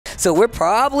So we're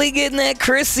probably getting that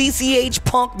ChrisCCH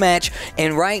Punk match.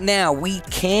 And right now, we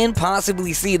can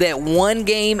possibly see that 1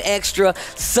 game extra,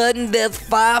 sudden death,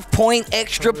 5-point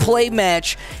extra play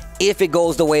match if it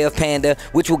goes the way of Panda,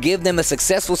 which will give them a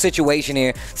successful situation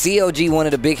here. COG, one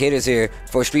of the big hitters here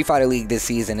for Street Fighter League this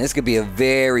season. This could be a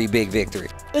very big victory.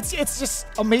 It's just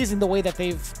amazing the way that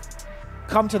they've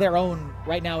come to their own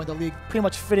right now in the league, pretty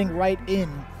much fitting right in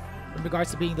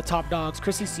regards to being the top dogs.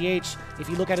 ChrisCCH, if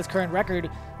you look at his current record,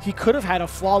 he could have had a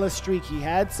flawless streak. He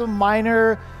had some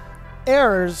minor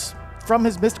errors from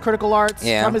his missed critical arts,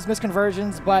 from his missed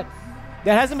conversions, but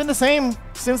that hasn't been the same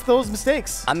since those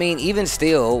mistakes. I mean, even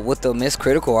still, with the missed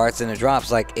critical arts and the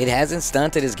drops, like, it hasn't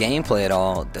stunted his gameplay at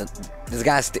all. This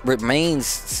guy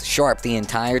remains sharp the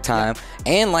entire time,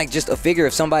 and like just a figure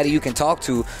of somebody you can talk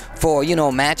to for, you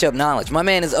know, matchup knowledge. My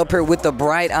man is up here with the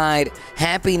bright-eyed,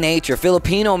 happy nature,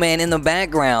 Filipino man in the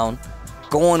background,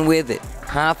 going with it.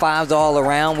 High fives all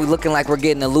around. We looking like we're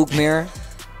getting a Luke mirror.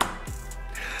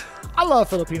 I love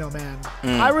Filipino man.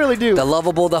 I really do. The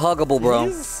lovable, the huggable,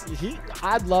 bro.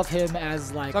 I'd love him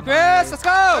as like. So Chris, let's go.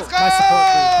 My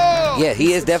support group. Yeah,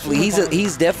 he is definitely.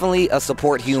 He's definitely a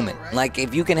support human. Like,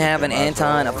 if you can have an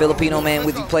Anton, a Filipino man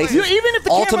with you places, even if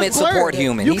the ultimate support blurred,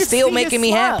 human. He's still making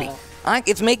me happy.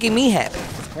 It's making me happy.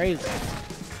 It's crazy.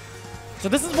 So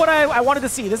this is what I wanted to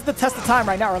see. This is the test of time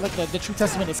right now, or like the true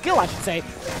testament of skill, I should say.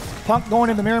 Punk going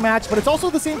in the mirror match, but it's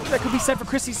also the same thing that could be said for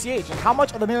ChrisCCH. Like, how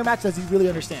much of the mirror match does he really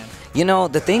understand? You know,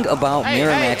 the thing about mirror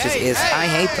matches is I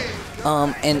hate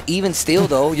them. And even still,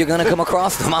 though, you're going to come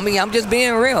across them. I mean, I'm just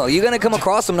being real. You're going to come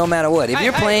across them no matter what. If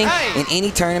you're playing in any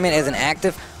tournament as an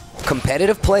active,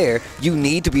 competitive player, you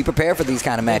need to be prepared for these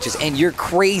kind of matches. And you're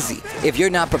crazy if you're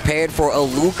not prepared for a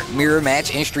Luke mirror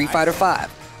match in Street Fighter V.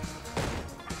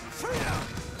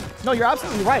 No, you're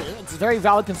absolutely right. It's a very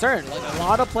valid concern. Like, a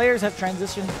lot of players have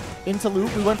transitioned into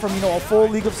Luke. We went from, you know, a full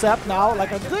League of Sep now,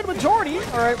 like a good majority,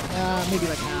 or maybe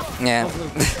like half. Yeah.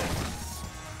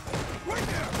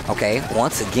 Okay,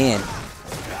 once again,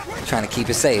 trying to keep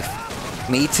it safe.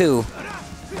 Me too.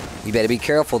 You better be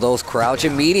careful, those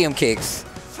crouching medium kicks.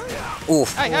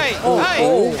 Oof. Hey,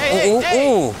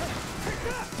 Oh.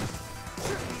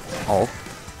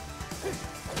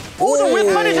 Oh, the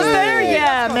whip punish is there?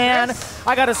 Yeah, man.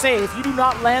 I gotta say, if you do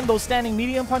not land those standing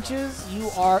medium punches,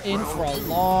 you are in for a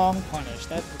long punish.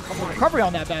 That recovery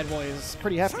on that bad boy is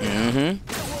pretty hefty.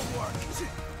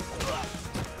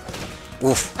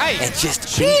 Oof. And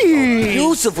just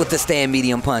abusive with the stand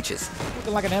medium punches.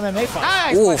 Looking like an MMA fight.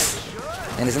 Nice. Oof.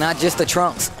 And it's not just the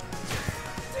trunks.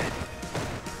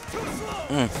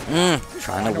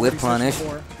 Trying to whip punish.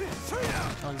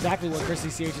 Exactly what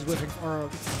ChrisCCH is whipping or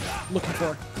looking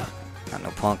for. I know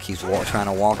Punk keeps trying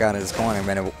to walk out of his corner.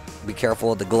 Better be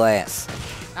careful of the glass.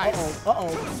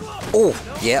 Oh,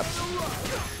 yep.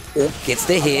 Oh, gets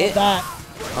the hit.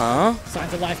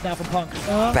 Signs of life now from Punk.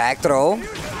 Back throw.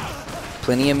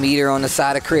 Plenty of meter on the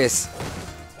side of Chris.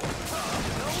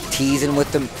 Teasing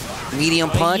with the medium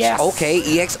punch.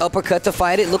 Okay, EX uppercut to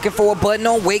fight it. Looking for a button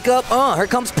on wake up. Here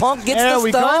comes Punk. Gets the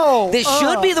stun. This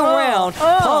should be the round.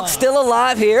 Punk still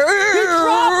alive here.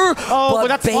 But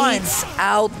that's baits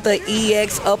out the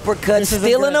EX uppercut.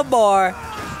 Still in a bar.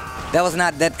 That was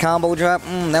not that combo drop.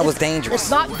 That was dangerous. It's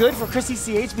not good for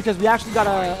ChrisCCH because we actually got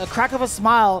a crack of a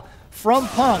smile from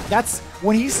Punk. That's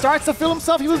when he starts to feel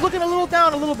himself. He was looking a little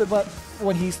down a little bit, but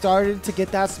when he started to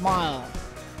get that smile,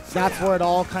 that's where it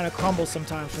all kind of crumbles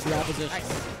sometimes for the opposition.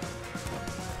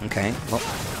 Okay.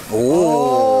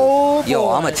 Oh. Yo,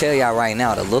 I'm going to tell y'all right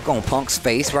now, the look on Punk's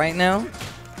face right now,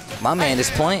 my man is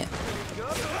playing.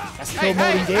 That's kill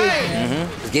mode engaged, man.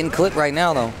 He's getting clipped right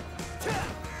now, though.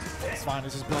 It's fine.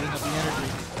 It's just building up the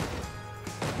energy.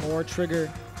 More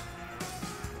trigger.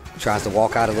 Tries to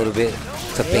walk out a little bit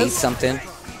to bait something.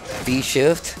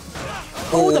 V-shift.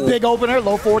 Oh, the big opener.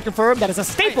 Low forward confirmed. That is a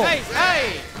staple.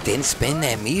 Didn't spend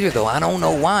that meter, though. I don't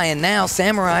know why. And now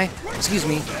Samurai,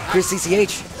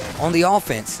 ChrisCCH on the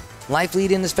offense. Life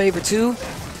lead in his favor, too.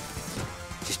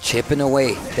 Just chipping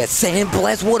away. That sand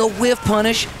blast. What a whiff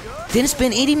punish. Didn't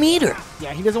spend 80 meter.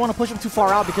 Yeah, he doesn't want to push him too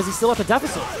far out because he's still at the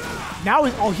deficit. Now,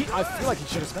 I feel like he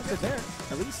should have spent it there,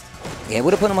 at least. Yeah, it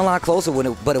would have put him a lot closer,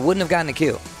 but it wouldn't have gotten a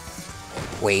kill.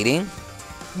 Waiting.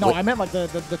 No, I meant like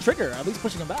the trigger, at least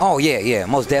pushing him back. Oh, yeah,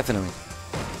 most definitely.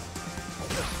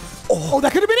 Oh,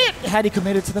 that could have been it! Had he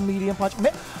committed to the medium punch.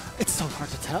 It's so hard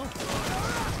to tell.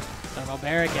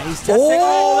 Barrick, yeah, he's testing.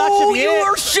 That should be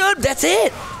it. Should. That's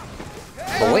it.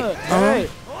 Oh, wait.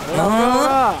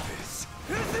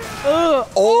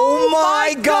 Oh,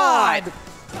 my God.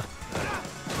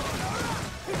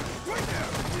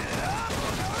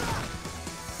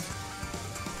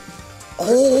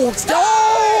 Oh,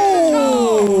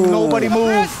 no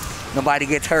move. Nobody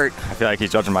gets hurt. I feel like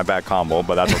he's judging my bad combo,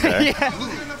 but that's okay. Yeah.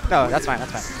 No, that's fine.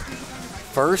 That's fine.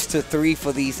 First to 3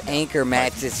 for these anchor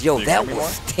matches. Yo, that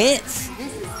was tense.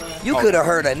 You could have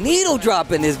heard a needle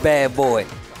drop in this bad boy.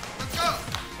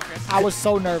 I was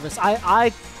so nervous.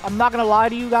 I'm not going to lie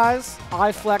to you guys.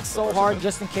 I flexed so hard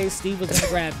just in case Steve was going to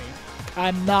grab me.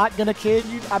 I'm not going to kid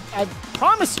you. I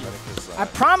promise you. I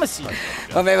promise you.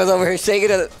 My man was over here shaking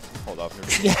it. Hold up.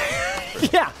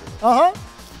 Yeah. Uh-huh.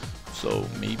 So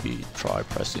maybe try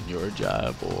pressing your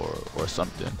jab or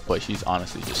something. But he's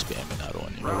honestly just spamming that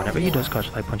on you. Whenever he does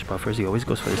crouch light punch buffers, he always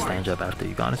goes for the stand jab after.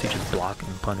 You can honestly just block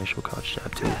and punish with crouch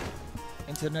jab too.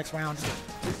 Into the next round.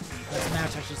 Next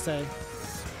match, I should say.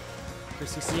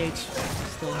 ChrisCCH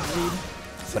still in the lead.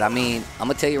 But I mean, I'm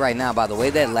going to tell you right now, by the way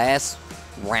that last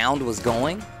round was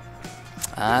going,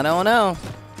 I don't know.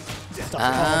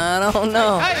 I don't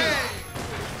know.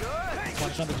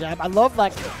 Punch on the jab. I love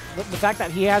like the fact that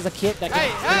he has a kit that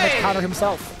can pretty much counter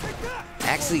himself.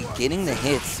 Actually getting the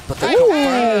hits, but the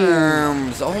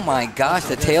confirms. Oh my gosh,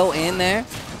 the tail in there.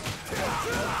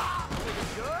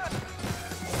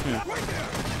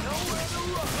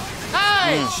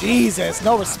 Jesus,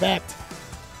 no respect.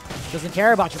 Doesn't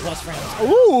care about your plus frames.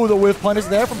 Ooh, the whiff punish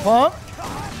there from Punk.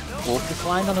 Wolf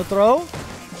declined on the throw.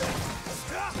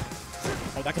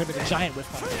 Oh, that could have been a giant whiff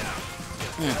punish.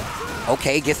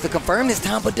 Okay, gets the confirm this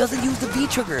time, but doesn't use the V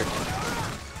trigger.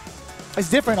 It's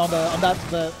different on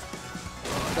the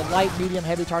light, medium,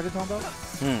 heavy target combo.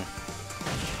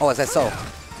 Oh, is that so?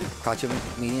 Crouch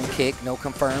medium kick, no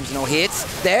confirms, no hits.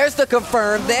 There's the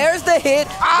confirm, there's the hit.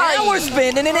 Now we're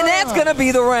spinning, and that's gonna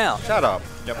be the round. Shut up.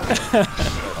 Yep.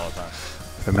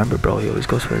 Remember, bro, he always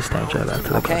goes for the stand jab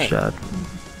after the crouch jab.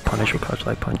 Punish with crouch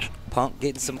light punch. Punk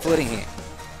getting some footing here.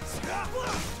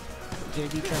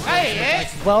 JB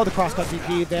as well, the crosscut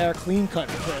VP there, clean cut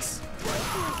for Chris.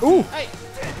 Ooh.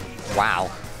 Wow.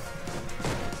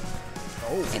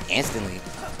 And instantly.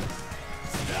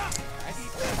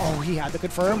 Oh, he had the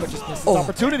confirm, but just missed his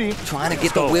opportunity. Trying to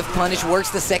get the whiff punish, works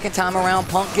the second time around.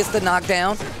 Punk gets the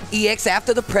knockdown. EX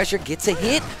after the pressure gets a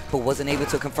hit, but wasn't able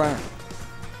to confirm.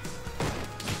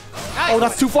 Oh,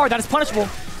 that's too far. That is punishable.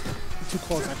 Too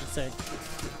close, I should say.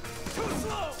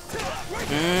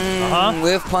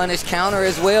 Whiff punish counter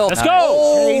as well. Let's go.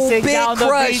 Oh, big down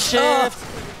crush. Shift.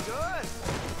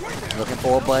 Looking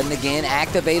for a button again.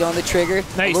 Activate on the trigger.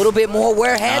 A little bit more.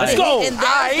 Where had Let's the go. hit, and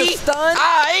that's the stun.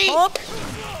 Punk.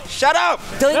 Shut up.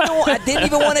 I didn't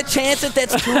even want to chance it.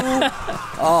 That's too.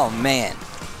 Oh, man.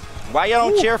 Why y'all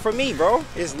don't cheer for me, bro?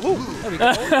 It's Luke. There we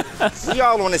go. We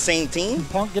all on the same team.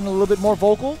 Punk getting a little bit more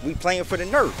vocal. We playing for the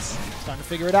nerds. Starting to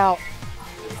figure it out.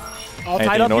 All Anything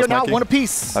tied up here now, Mikey? one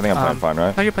apiece. I think I'm playing fine,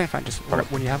 right? No, you're playing fine. Just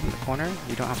when you have him in the corner,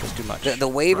 you don't have to do much. The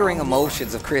wavering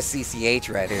emotions of ChrisCCH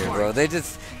right here, bro. They're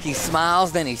just, he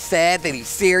smiles, then he's sad, then he's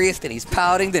serious, then he's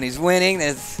pouting, then he's winning.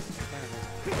 Nice.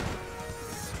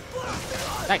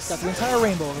 Got the entire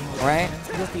rainbow of emotions. Right.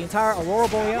 Just the entire Aurora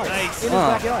Borealis in his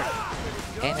backyard.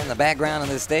 And in the background of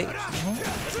the stage.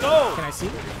 Let's go. Can I see?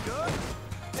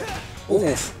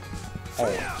 Oof.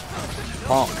 Oh.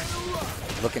 Punk.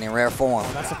 Looking in rare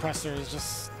form. That suppressor is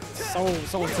just so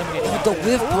intimidating. The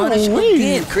whiff punish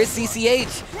again.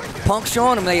 ChrisCCH. Punk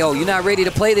showing him, like, yo, you're not ready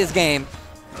to play this game.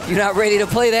 You're not ready to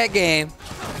play that game.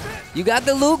 You got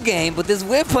the Luke game, but this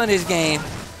whiff punish game,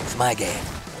 it's my game.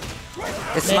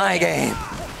 It's my game.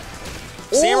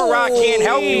 Samurai can't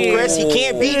help you, Chris. He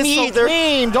can't beat me either.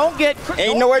 Don't get.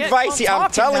 Ain't no advice here. I'm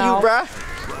telling you, bruh.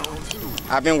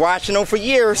 I've been watching him for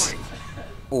years.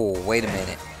 Oh, wait a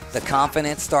minute. The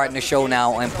confidence starting to show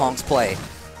now in Punk's play.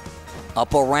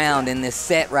 Up around in this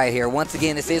set right here. Once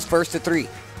again, this is first to 3.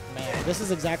 Man, this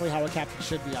is exactly how a captain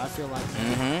should be, I feel like.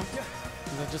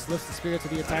 It just lifts the spirits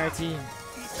of the entire team.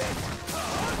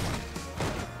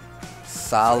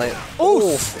 Solid.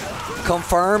 Oof.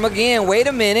 Confirm again. Wait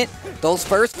a minute. Those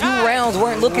first few rounds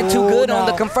weren't looking too good on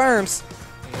the confirms.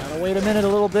 You gotta wait a minute a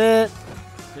little bit.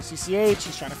 ChrisCCH,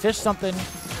 he's trying to fish something.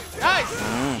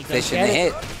 Fishing the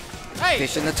hit.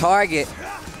 Fishing the target.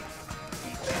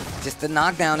 Just the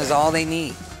knockdown is all they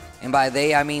need. And by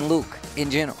they, I mean Luke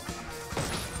in general.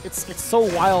 It's so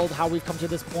wild how we've come to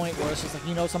this point where it's just like,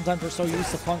 you know, sometimes we're so used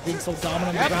to Punk being so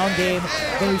dominant in the ground game.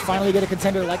 Then we finally get a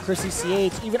contender like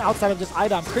ChrisCCH. Even outside of just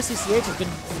IDOM, ChrisCCH has been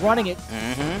running it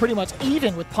pretty much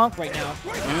even with Punk right now.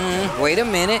 Wait a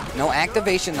minute. No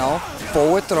activation, though.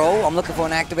 Forward throw. I'm looking for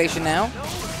an activation now.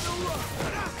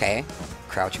 Okay.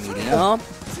 Crouch medium.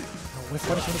 With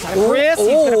punishment inside of Chris. He's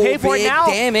going to pay for it now.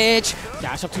 Damage.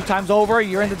 Dash up 2 times over.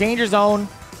 You're in the danger zone.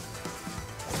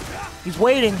 He's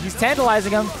waiting. He's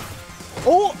tantalizing him.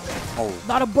 Oh,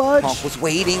 not a budge. Punk was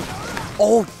waiting.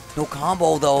 Oh, no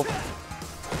combo, though.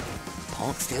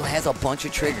 Punk still has a bunch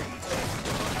of triggers.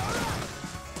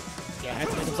 Yeah, had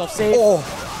to make himself safe.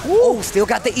 Oh, still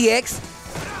got the EX.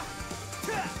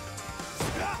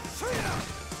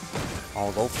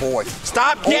 Oh, go forward.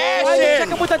 Stop Check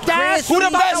dashing! him with a dash. Who the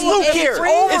best Luke here?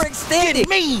 Overextended. It's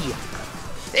me!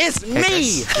 It's Hey,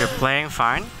 me! Chris, you're playing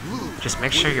fine. Just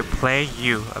make sure you play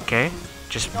you, okay?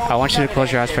 Just I want you to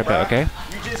close your eyes for a bit, okay?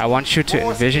 I want you to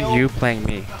envision you playing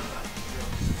me.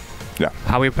 Yeah.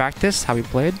 How we practiced, how we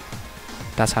played,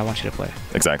 that's how I want you to play.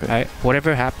 Exactly. All right?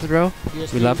 Whatever happens, bro,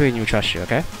 we love you and we trust you,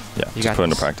 okay? Yeah. You Just got put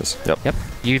into this. practice. Yep. Yep.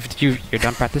 You're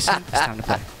done practicing. It's time to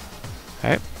play. All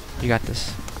right? You got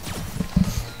this.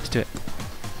 Let's do it.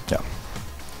 Yeah.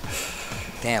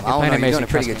 Damn, You're I don't know. playing You're doing a amazing, pretty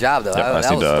trust good me. job, though. Yep, I was I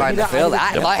see the- starting to feel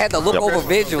that. Yep. I had to look Yep. over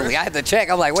visually. I had to check.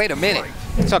 I'm like, wait a minute.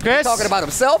 So, Chris. Talking about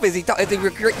himself? Is he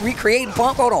recreating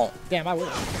Punk? Hold on. Damn, I would.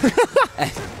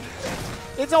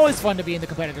 It's always fun to be in the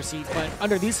competitor seat, but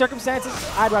under these circumstances,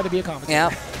 I'd rather be a commentator.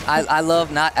 Yeah, I love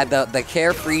not the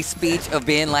carefree speech of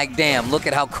being like, damn, look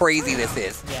at how crazy this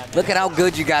is. Yeah, look at how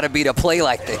good you got to be to play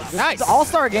like this. It's an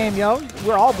all-star game, yo.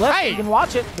 We're all blessed. You can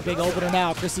watch it. The big opener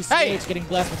now. ChrisCCH getting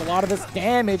blessed with a lot of this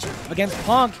damage against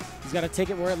Punk. He's got to take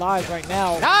it where it lies right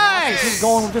now. Nice! He's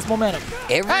going with this momentum.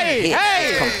 Every hit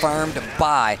is confirmed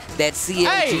by that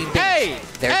CLG bench.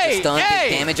 There's the stun, big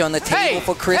damage on the table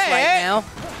for Chris right now.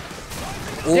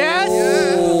 Yes.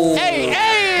 Ooh. Hey,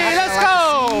 let's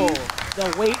go!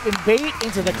 The wait and bait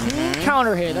into the clean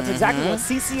counter hit. That's exactly what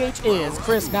CCH is.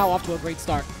 Chris now off to a great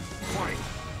start.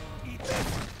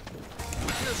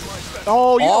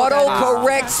 Oh, you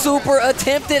Auto-correct super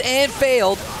attempted and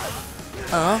failed.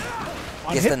 on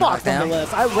Gets the hitbox knockdown. on the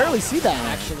list. I rarely see that,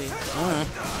 actually.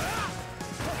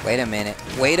 Wait a minute.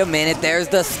 Wait a minute. There's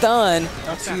the stun.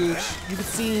 That's huge. You can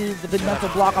see the big mental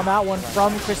block on that one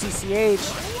from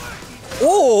ChrisCCH.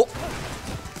 Ooh.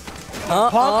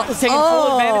 Punk is taking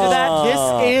full advantage of that. This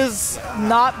is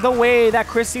not the way that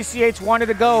ChrisCCH wanted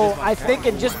to go. I think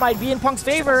it just might be in Punk's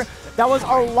favor. That was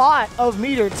a lot of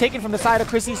meter taken from the side of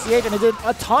ChrisCCH, and it did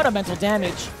a ton of mental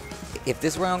damage. If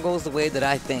this round goes the way that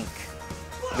I think,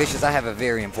 Vicious, I have a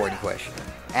very important question.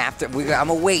 After I'm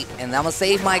gonna wait and I'm gonna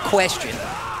save my question,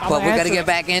 but we gotta get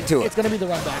back into it. It's gonna be the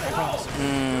run back, I promise.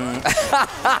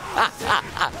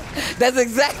 That's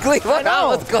exactly what I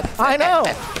was going to say. I know.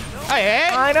 Hey,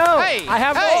 I know. Hey, I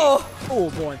have Oh. Oh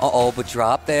boy. Uh-oh, but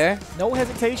drop there. No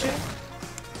hesitation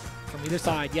from either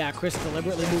side. Yeah, Chris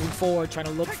deliberately moving forward, trying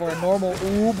to look for a normal.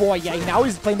 Ooh boy, yeah. Now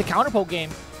he's playing the counter poke game.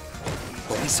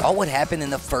 But we saw what happened in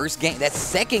the first game, that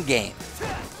second game.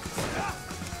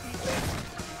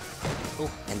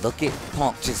 And look at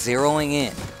Punk just zeroing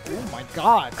in. Oh my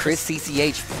God.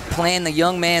 ChrisCCH playing the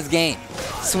young man's game.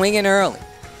 Swinging early.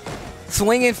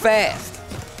 Swinging fast.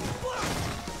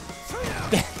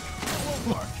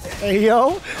 Hey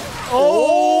yo.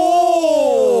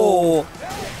 Oh!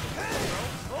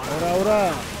 Hold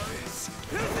up.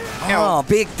 Oh,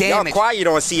 big Y'all damage. quiet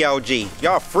on CLG.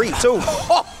 Y'all free too.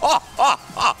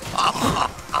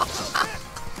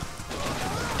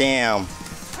 Damn.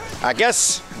 I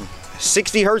guess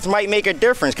 60 hertz might make a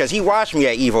difference because he watched me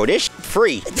at Evo. This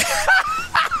free.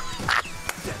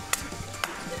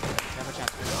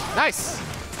 Nice.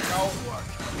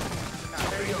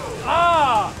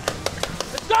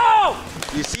 Let's go!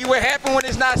 You see what happened when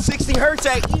it's not 60 hertz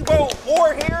at Evo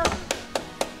or here?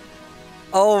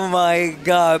 Oh my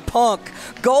God, Punk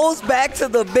goes back to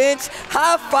the bench.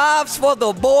 High fives for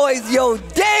the boys. Yo,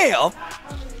 damn.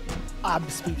 I'm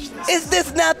speechless. Is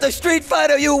this not the Street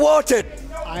Fighter you wanted?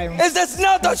 Is this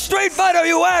not the Street Fighter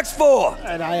you asked for?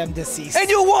 And I am deceased. And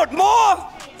you want more?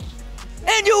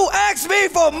 And you asked me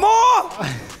for more?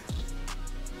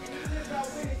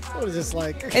 What is this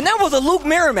like? And that was a Luke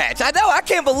Mirror match. I know. I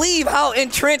can't believe how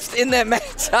entrenched in that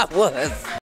match I was.